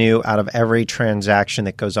revenue out of every transaction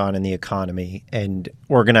that goes on in the economy and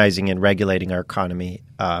organizing and regulating our economy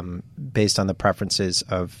based on the preferences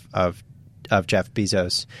of Jeff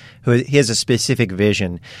Bezos, who he has a specific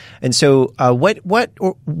vision. And so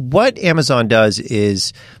what Amazon does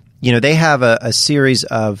is, they have a series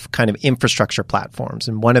of kind of infrastructure platforms,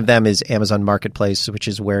 and one of them is Amazon Marketplace, which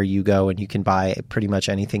is where you go and you can buy pretty much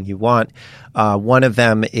anything you want. One of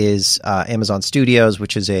them is Amazon Studios,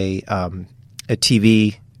 which is a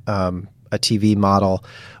TV model.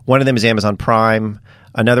 One of them is Amazon Prime.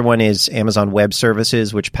 Another one is Amazon Web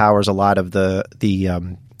Services, which powers a lot of the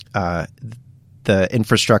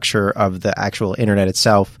infrastructure of the actual internet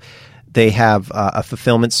itself. They have a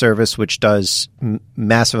fulfillment service which does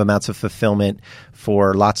massive amounts of fulfillment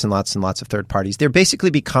for lots and lots and lots of third parties. They're basically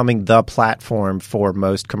becoming the platform for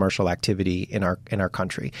most commercial activity in our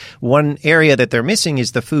country. One area that they're missing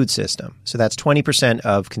is the food system. So that's 20%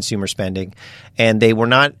 of consumer spending, and they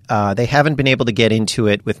haven't been able to get into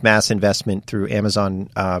it with mass investment through Amazon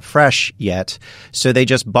Fresh yet. So they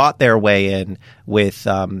just bought their way in with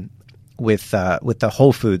the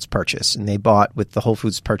Whole Foods purchase, and they bought with the Whole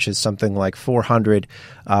Foods purchase something like 400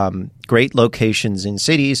 great locations in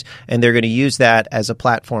cities, and they're going to use that as a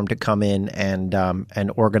platform to come in and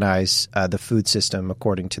organize the food system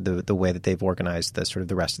according to the way that they've organized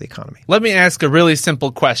the rest of the economy. Let me ask a really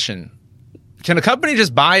simple question: can a company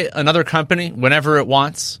just buy another company whenever it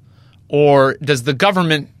wants, or does the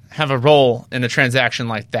government have a role in a transaction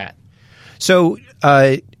like that? So,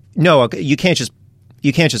 no, you can't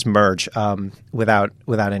just merge without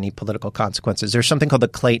any political consequences. There's something called the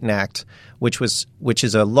Clayton Act, which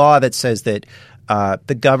is a law that says that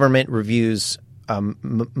the government reviews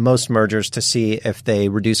most mergers to see if they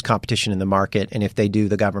reduce competition in the market, and if they do,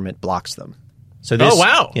 the government blocks them. So this,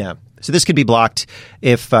 yeah. So this could be blocked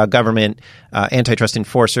if government antitrust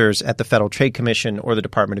enforcers at the Federal Trade Commission or the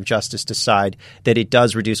Department of Justice decide that it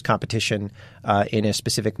does reduce competition in a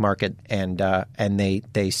specific market, and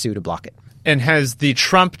they sue to block it. And has the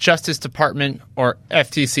Trump Justice Department or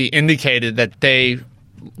FTC indicated that they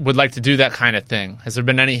would like to do that kind of thing? Has there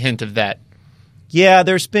been any hint of that? Yeah,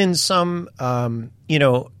 there's been some,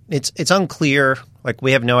 it's unclear. Like,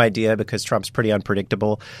 we have no idea because Trump's pretty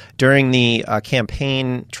unpredictable. During the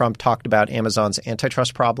campaign, Trump talked about Amazon's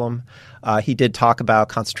antitrust problem. He did talk about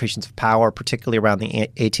concentrations of power, particularly around the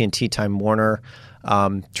AT&T Time Warner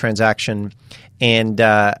transaction. And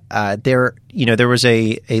there was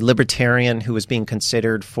a libertarian who was being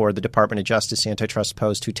considered for the Department of Justice antitrust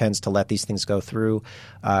post who tends to let these things go through.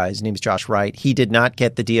 His name is Josh Wright. He did not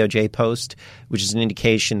get the DOJ post, which is an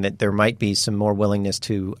indication that there might be some more willingness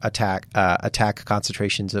to attack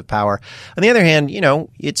concentrations of power. On the other hand,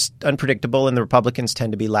 it's unpredictable, and the Republicans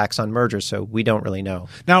tend to be lax on mergers, so we don't really know.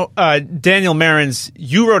 Now, Daniel Marins,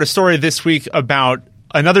 you wrote a story this week about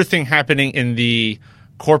another thing happening in the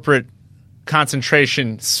corporate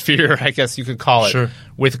concentration sphere, I guess you could call it, Sure.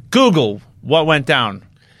 with Google. What went down?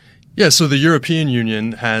 Yeah, so the European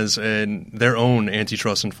Union has their own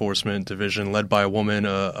antitrust enforcement division led by a woman,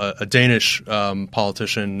 a Danish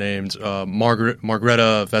politician named Margrethe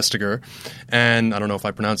Vestager. And I don't know if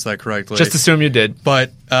I pronounced that correctly. Just assume you did.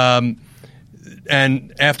 But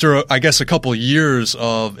and after, I guess, a couple years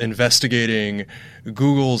of investigating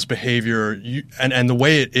Google's behavior and the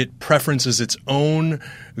way it preferences its own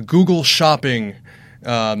Google Shopping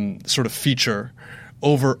sort of feature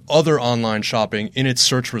over other online shopping in its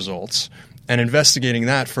search results, and investigating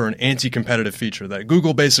that for an anti-competitive feature, that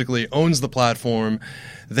Google basically owns the platform,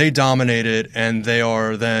 they dominate it, and they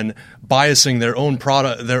are then biasing their own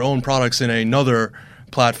products in another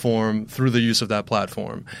platform through the use of that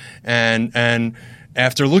platform. And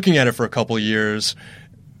after looking at it for a couple of years,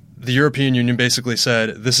 the European Union basically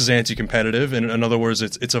said this is anti-competitive, and in other words,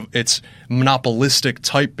 it's monopolistic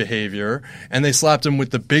type behavior, and they slapped him with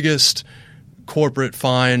the biggest corporate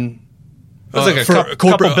fine. It was like a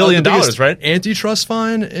couple billion dollars, right? Antitrust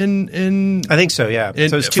fine in I think so. Yeah,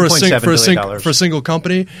 so it's $2.7 billion for a single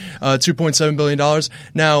company, $2.7 billion.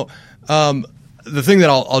 Now, the thing that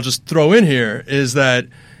I'll just throw in here is that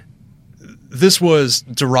this was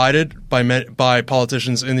derided by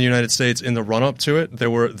politicians in the United States in the run-up to it.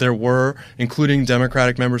 There were, including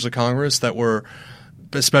Democratic members of Congress that were,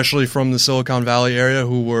 especially from the Silicon Valley area,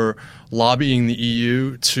 who were lobbying the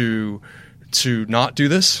EU to not do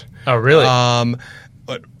this. Oh, really? Had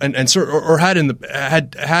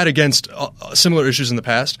against similar issues in the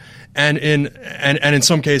past, and in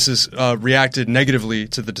some cases reacted negatively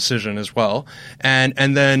to the decision as well. And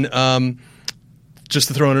then just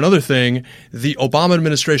to throw in another thing, the Obama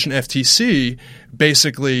administration FTC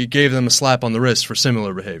basically gave them a slap on the wrist for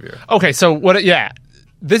similar behavior. Okay, so what? Yeah,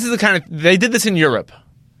 this is the kind of they did this in Europe,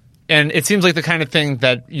 and it seems like the kind of thing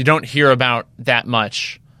that you don't hear about that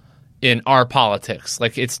much in our politics.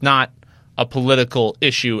 Like, it's not a political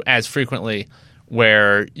issue as frequently,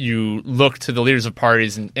 where you look to the leaders of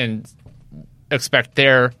parties and expect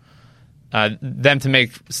them to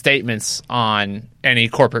make statements on any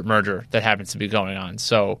corporate merger that happens to be going on.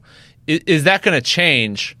 So is that going to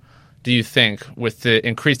change, do you think, with the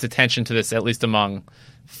increased attention to this, at least among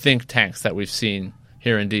think tanks that we've seen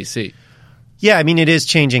here in D.C.? Yeah, I mean, it is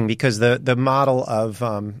changing because the model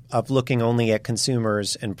of looking only at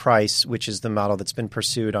consumers and price, which is the model that's been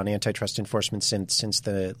pursued on antitrust enforcement since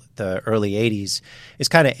the early 80s, is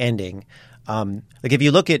kind of ending. Like if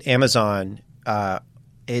you look at Amazon,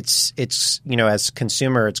 it's as a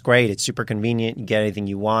consumer, it's great. It's super convenient. You get anything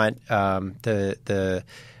you want.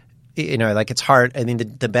 It's hard. I mean,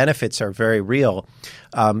 the benefits are very real.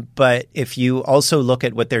 But if you also look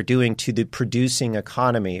at what they're doing to the producing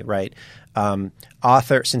economy, right?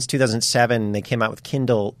 Since 2007, they came out with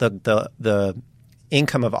Kindle. The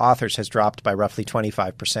income of authors has dropped by roughly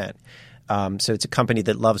 25%. So it's a company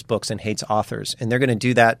that loves books and hates authors. And they're going to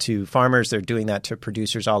do that to farmers. They're doing that to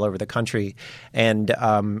producers all over the country. And,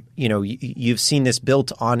 you've seen this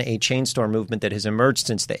built on a chain store movement that has emerged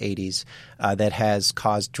since the 80s that has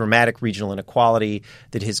caused dramatic regional inequality,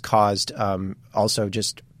 that has caused also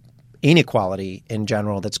just inequality in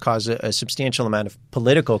general, that's caused a substantial amount of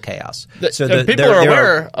political chaos. People are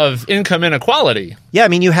aware of income inequality. Yeah, I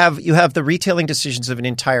mean, you have the retailing decisions of an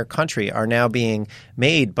entire country are now being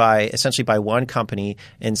made essentially by one company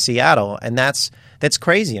in Seattle, and that's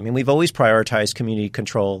crazy. I mean, we've always prioritized community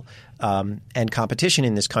control and competition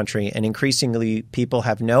in this country, and increasingly people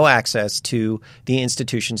have no access to the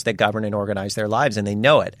institutions that govern and organize their lives, and they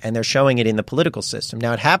know it, and they're showing it in the political system.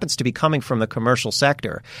 Now, it happens to be coming from the commercial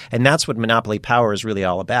sector, and that's what monopoly power is really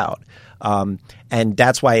all about. And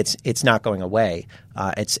that's why it's not going away.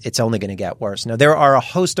 It's only going to get worse. Now, there are a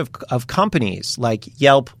host of companies like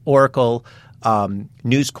Yelp, Oracle,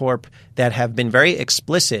 News Corp that have been very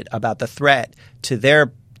explicit about the threat to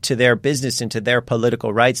their business and to their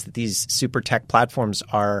political rights that these super tech platforms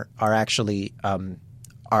are actually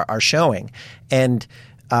are showing. And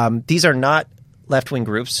these are not left-wing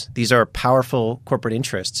groups. These are powerful corporate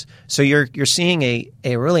interests. So you're seeing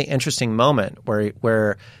a really interesting moment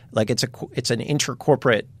where like it's an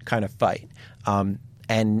intercorporate kind of fight.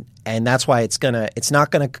 And that's why it's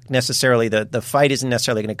not gonna necessarily the fight isn't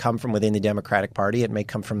necessarily going to come from within the Democratic Party. It may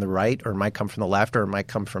come from the right, or it might come from the left, or it might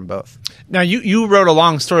come from both. Now, you wrote a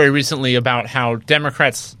long story recently about how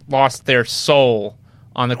Democrats lost their soul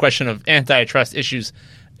on the question of antitrust issues.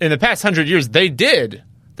 In the past 100 years,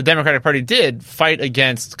 the Democratic Party did fight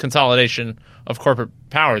against consolidation of corporate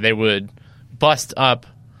power. They would bust up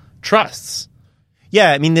trusts.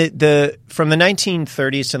 Yeah, I mean, from the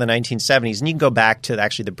 1930s to the 1970s, and you can go back to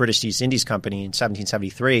actually the British East Indies Company in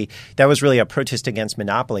 1773, that was really a protest against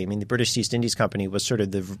monopoly. I mean, the British East Indies Company was sort of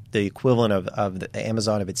the equivalent of the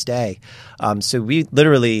Amazon of its day. So we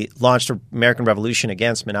literally launched an American Revolution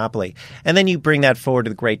against monopoly. And then you bring that forward to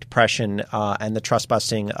the Great Depression and the trust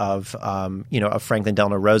busting of Franklin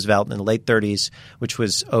Delano Roosevelt in the late 30s, which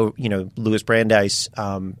was Louis Brandeis,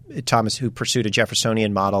 Thomas, who pursued a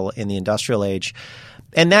Jeffersonian model in the industrial age.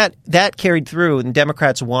 And that carried through, and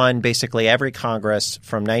Democrats won basically every Congress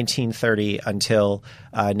from 1930 until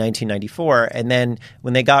 1994. And then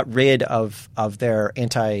when they got rid of their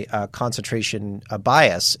anti-concentration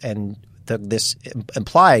bias, and this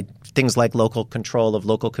implied things like local control of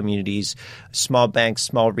local communities, small banks,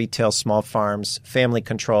 small retail, small farms, family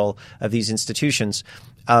control of these institutions.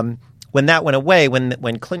 When that went away,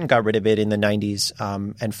 when Clinton got rid of it in the 90s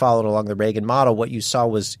and followed along the Reagan model, what you saw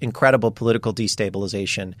was incredible political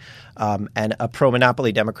destabilization, and a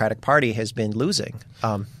pro-monopoly Democratic Party has been losing.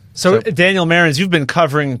 So, Daniel Marans, you've been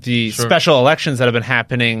covering the special elections that have been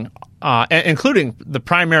happening, including the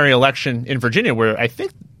primary election in Virginia, where I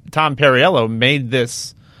think Tom Perriello made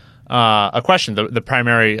this a question, the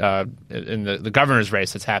primary in the governor's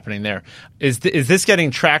race that's happening there. Is this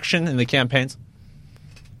getting traction in the campaigns?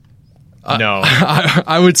 No.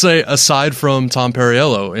 I would say, aside from Tom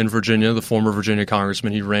Perriello in Virginia, the former Virginia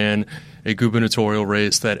congressman, he ran a gubernatorial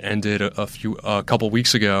race that ended a couple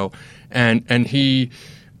weeks ago, and he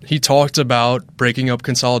talked about breaking up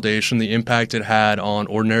consolidation, the impact it had on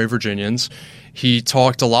ordinary Virginians. He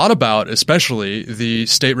talked a lot about, especially, the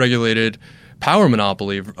state-regulated power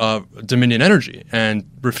monopoly of Dominion Energy, and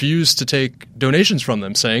refused to take donations from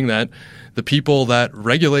them, saying that the people that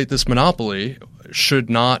regulate this monopoly should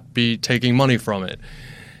not be taking money from it.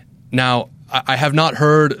 Now, I have not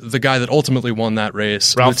heard the guy that ultimately won that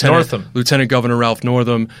race, Lieutenant Governor Ralph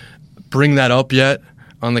Northam, bring that up yet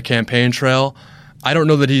on the campaign trail. I don't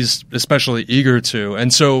know that he's especially eager to.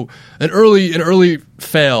 And so an early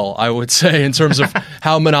fail, I would say, in terms of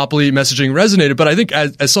how monopoly messaging resonated. But I think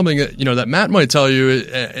as something that, that Matt might tell you,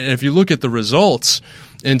 and if you look at the results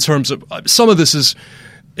in terms of some of this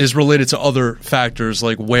is related to other factors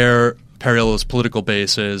like where Perriello's political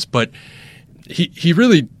base is, but he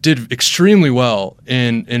really did extremely well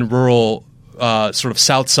in rural sort of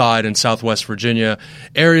South Side and Southwest Virginia,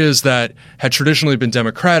 areas that had traditionally been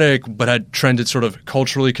Democratic but had trended sort of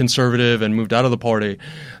culturally conservative and moved out of the party.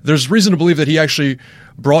 There's reason to believe that he actually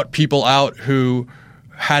brought people out who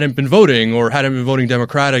hadn't been voting or hadn't been voting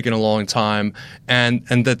Democratic in a long time, and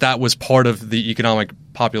that was part of the economic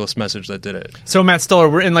populist message that did it. So, Matt Stoller,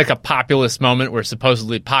 we're in like a populist moment where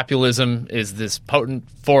supposedly populism is this potent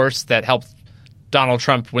force that helped Donald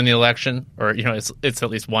Trump win the election, or it's at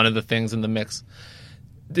least one of the things in the mix.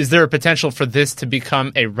 Is there a potential for this to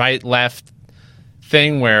become a right-left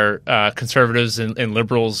thing where conservatives and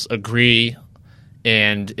liberals agree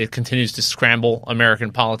and it continues to scramble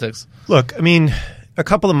American politics? Look, I mean, a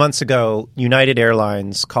couple of months ago, United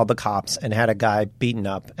Airlines called the cops and had a guy beaten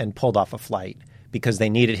up and pulled off a flight because they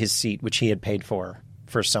needed his seat, which he had paid for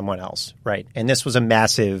someone else, right? And this was a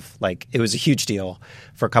massive, it was a huge deal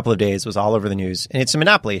for a couple of days. It was all over the news. And it's a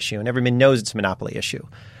monopoly issue, and everyone knows it's a monopoly issue.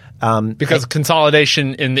 Because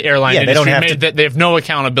consolidation in the airline industry they have no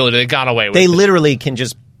accountability. They got away with it. They literally can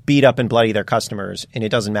just beat up and bloody their customers, and it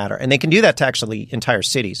doesn't matter. And they can do that to actually entire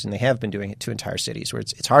cities, and they have been doing it to entire cities, where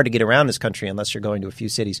it's hard to get around this country unless you're going to a few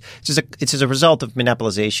cities. It's as a result of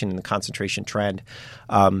monopolization and the concentration trend.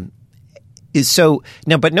 But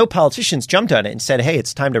no politicians jumped on it and said, hey,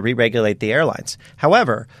 it's time to re-regulate the airlines.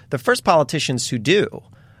 However, the first politicians who do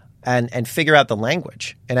and figure out the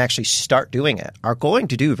language and actually start doing it are going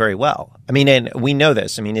to do very well. I mean, and we know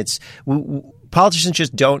this. I mean, politicians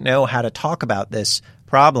just don't know how to talk about this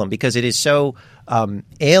problem because it is so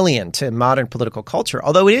alien to modern political culture,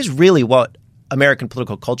 although it is really what American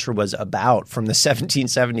political culture was about from the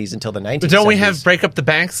 1770s until the 1970s. But don't we have break up the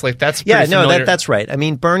banks? That's pretty familiar. That's right. I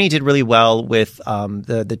mean, Bernie did really well with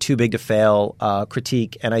the too big to fail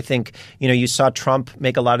critique, and I think you saw Trump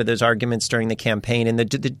make a lot of those arguments during the campaign. And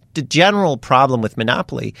the general problem with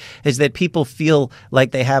monopoly is that people feel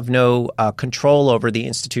like they have no control over the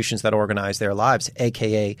institutions that organize their lives,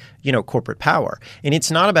 aka corporate power. And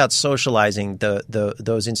it's not about socializing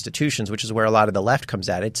those institutions, which is where a lot of the left comes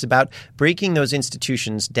at. It's about breaking those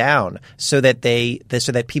institutions down so that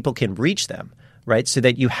people can reach them, right? So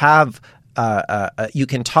that you have you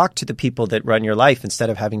can talk to the people that run your life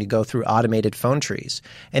instead of having to go through automated phone trees.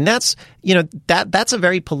 And that's a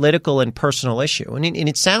very political and personal issue. And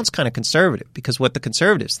it sounds kind of conservative because what the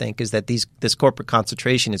conservatives think is that this corporate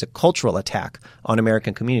concentration is a cultural attack on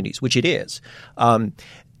American communities, which it is. But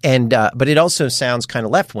it also sounds kind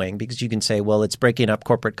of left-wing because you can say, well, it's breaking up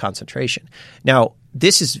corporate concentration. Now,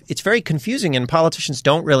 it's very confusing, and politicians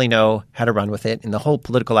don't really know how to run with it. And the whole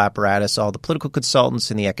political apparatus, all the political consultants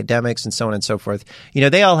and the academics and so on and so forth,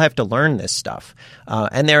 they all have to learn this stuff.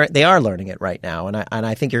 And they are learning it right now. And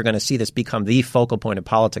I think you're going to see this become the focal point of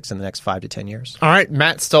politics in the next 5 to 10 years. All right.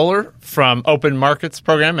 Matt Stoller from Open Markets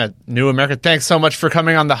Program at New America. Thanks so much for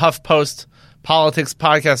coming on the HuffPost Politics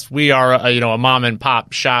Podcast. We are a mom and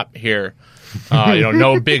pop shop here.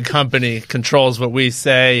 No big company controls what we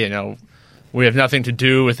say. We have nothing to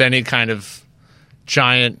do with any kind of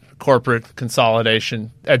giant corporate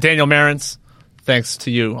consolidation. Daniel Marans, thanks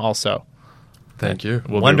to you also. Thank you.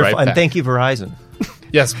 We'll Wonderful. be right back. And thank you, Verizon.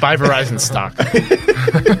 Yes, buy Verizon stock.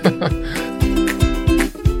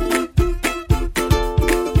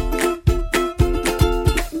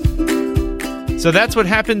 So that's what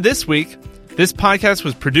happened this week. This podcast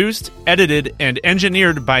was produced, edited, and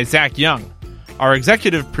engineered by Zach Young. Our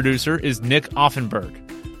executive producer is Nick Offenberg.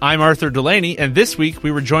 I'm Arthur Delaney, and this week we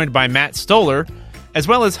were joined by Matt Stoller, as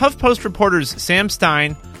well as HuffPost reporters Sam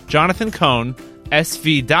Stein, Jonathan Cohn,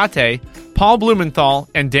 S.V. Date, Paul Blumenthal,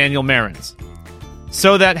 and Daniel Marans.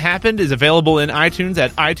 So That Happened is available in iTunes at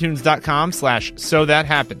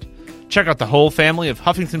itunes.com/SoThatHappened. Check out the whole family of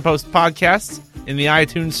Huffington Post podcasts in the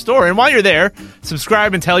iTunes store. And while you're there,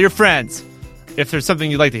 subscribe and tell your friends. If there's something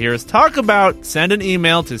you'd like to hear us talk about, send an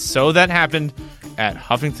email to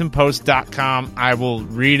sothathappened@huffingtonpost.com. I will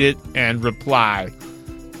read it and reply.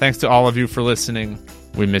 Thanks to all of you for listening.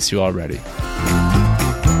 We miss you already.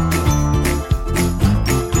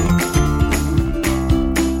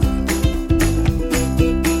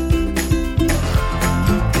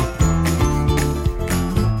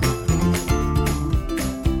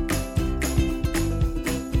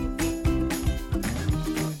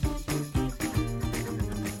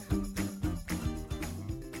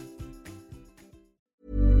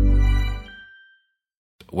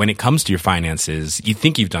 When it comes to your finances, you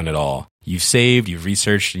think you've done it all. You've saved, you've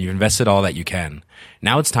researched, and you've invested all that you can.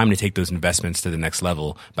 Now it's time to take those investments to the next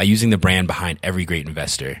level by using the brand behind every great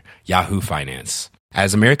investor, Yahoo Finance.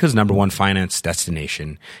 As America's #1 finance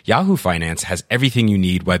destination, Yahoo Finance has everything you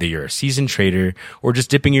need, whether you're a seasoned trader or just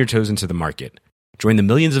dipping your toes into the market. Join the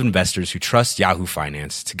millions of investors who trust Yahoo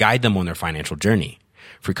Finance to guide them on their financial journey.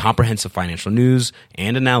 For comprehensive financial news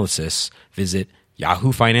and analysis, visit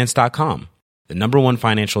yahoofinance.com. The #1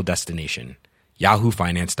 financial destination,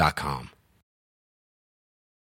 yahoofinance.com.